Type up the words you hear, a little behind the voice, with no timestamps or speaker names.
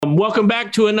Welcome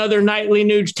back to another Nightly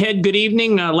Nuge. Ted, good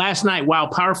evening. Last night, wow,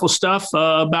 powerful stuff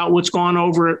about what's going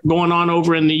on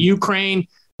over in the Ukraine.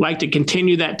 Like to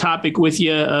continue that topic with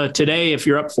you today if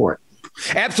you're up for it.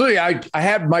 Absolutely. I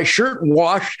had my shirt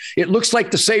washed. It looks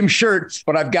like the same shirt,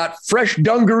 but I've got fresh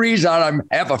dungarees on.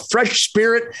 I have a fresh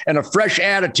spirit and a fresh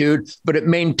attitude, but it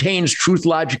maintains truth,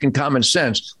 logic, and common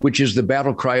sense, which is the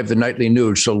battle cry of the Nightly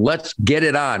Nuge. So let's get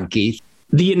it on, Keith.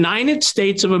 The United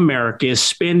States of America is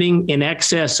spending in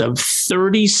excess of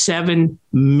 $37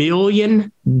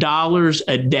 million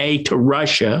a day to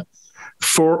Russia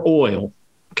for oil.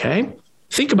 Okay.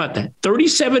 Think about that.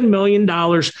 $37 million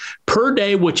per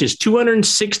day, which is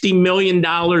 $260 million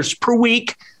per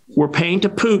week, we're paying to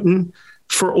Putin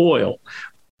for oil.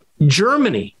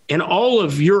 Germany and all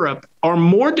of Europe are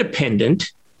more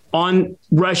dependent on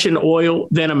Russian oil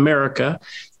than America.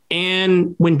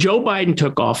 And when Joe Biden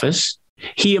took office,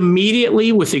 he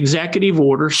immediately, with executive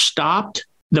order, stopped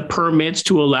the permits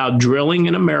to allow drilling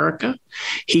in America.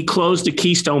 He closed the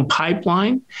Keystone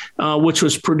Pipeline, which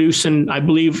was producing, I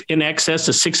believe, in excess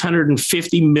of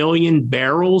 650 million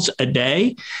barrels a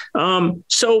day.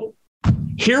 So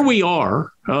here we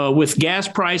are with gas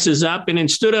prices up. And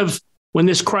instead of when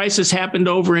this crisis happened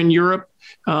over in Europe,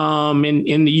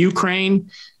 in the Ukraine,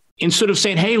 instead of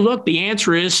saying, hey, look, the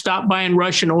answer is stop buying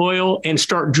Russian oil and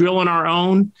start drilling our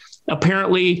own.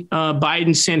 Apparently,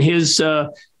 Biden sent his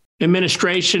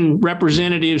administration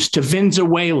representatives to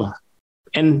Venezuela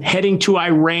and heading to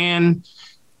Iran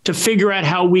to figure out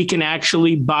how we can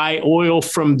actually buy oil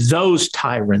from those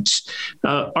tyrants.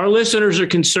 Our listeners are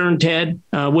concerned, Ted.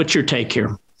 What's your take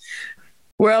here?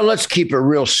 Well, let's keep it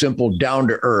real simple, down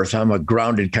to earth. I'm a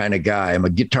grounded kind of guy. I'm a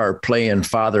guitar playing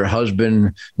father,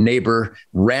 husband, neighbor,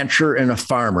 rancher, and a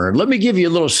farmer. And let me give you a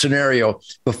little scenario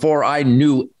before I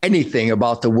knew anything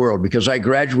about the world, because I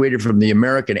graduated from the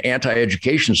American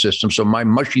anti-education system. So my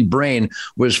mushy brain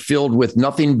was filled with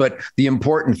nothing but the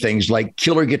important things like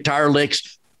killer guitar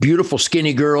licks, beautiful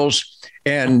skinny girls,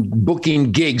 and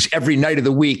booking gigs every night of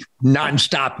the week,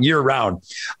 nonstop, year round.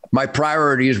 My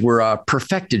priorities were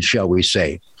perfected, shall we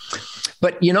say.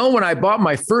 But, you know, when I bought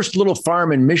my first little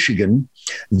farm in Michigan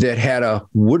that had a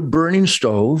wood burning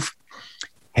stove,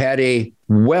 had a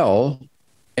well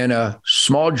and a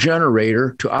small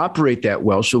generator to operate that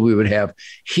well, so we would have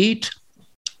heat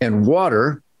and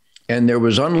water, and there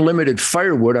was unlimited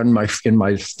firewood in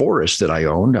my forest that I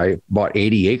owned. I bought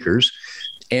 80 acres,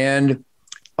 and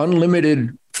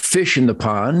unlimited fish in the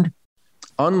pond,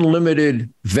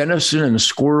 unlimited venison and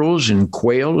squirrels and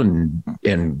quail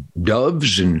and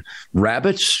doves and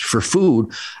rabbits for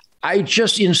food. I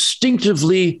just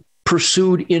instinctively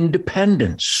pursued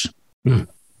independence.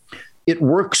 It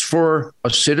works for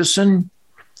a citizen,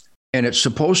 and it's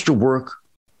supposed to work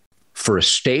for a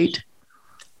state,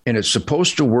 and it's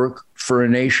supposed to work for a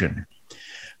nation.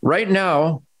 Right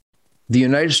now, the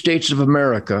United States of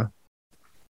America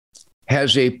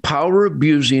has a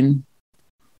power-abusing,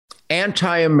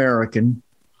 anti-American,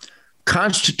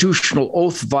 constitutional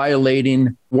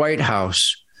oath-violating White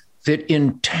House that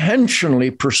intentionally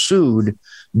pursued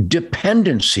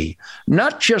dependency,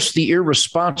 not just the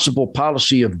irresponsible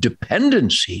policy of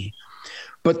dependency,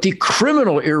 but the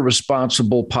criminal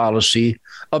irresponsible policy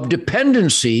of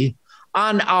dependency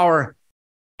on our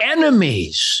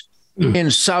enemies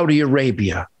in Saudi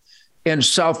Arabia and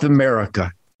South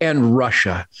America and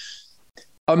Russia.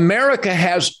 America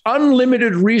has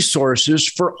unlimited resources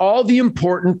for all the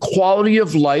important quality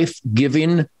of life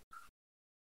giving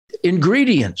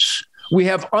ingredients. We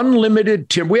have unlimited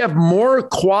timber. We have more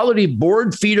quality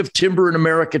board feet of timber in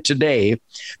America today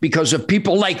because of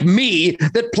people like me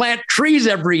that plant trees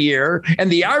every year, and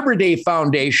the Arbor Day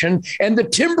Foundation and the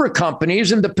timber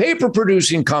companies and the paper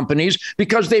producing companies,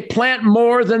 because they plant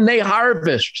more than they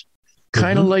harvest,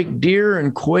 kind of like deer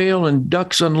and quail and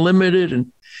ducks unlimited.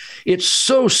 And it's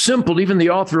so simple. Even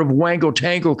the author of Wango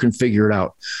Tango can figure it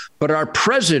out. But our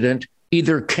president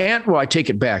either can't, well, I take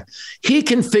it back. He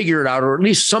can figure it out, or at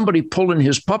least somebody pulling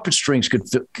his puppet strings could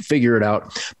figure it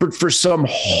out. But for some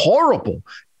horrible,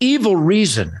 evil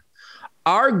reason,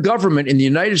 our government in the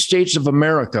United States of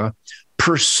America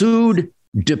pursued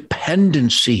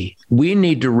dependency. We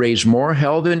need to raise more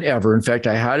hell than ever. In fact,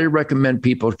 I highly recommend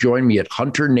people join me at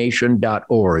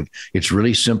hunternation.org. It's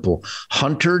really simple.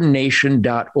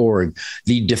 hunternation.org.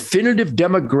 The definitive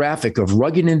demographic of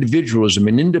rugged individualism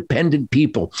and independent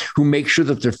people who make sure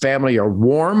that their family are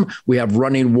warm, we have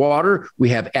running water, we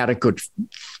have adequate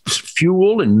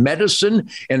fuel and medicine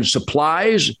and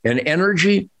supplies and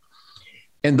energy.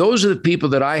 And those are the people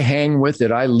that I hang with,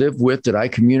 that I live with, that I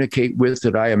communicate with,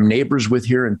 that I am neighbors with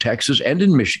here in Texas and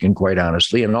in Michigan, quite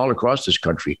honestly, and all across this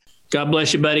country. God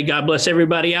bless you, buddy. God bless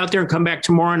everybody out there. Come back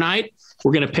tomorrow night.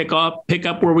 We're going to pick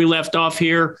up where we left off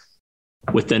here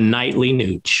with the Nightly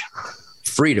Nuge.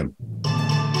 Freedom.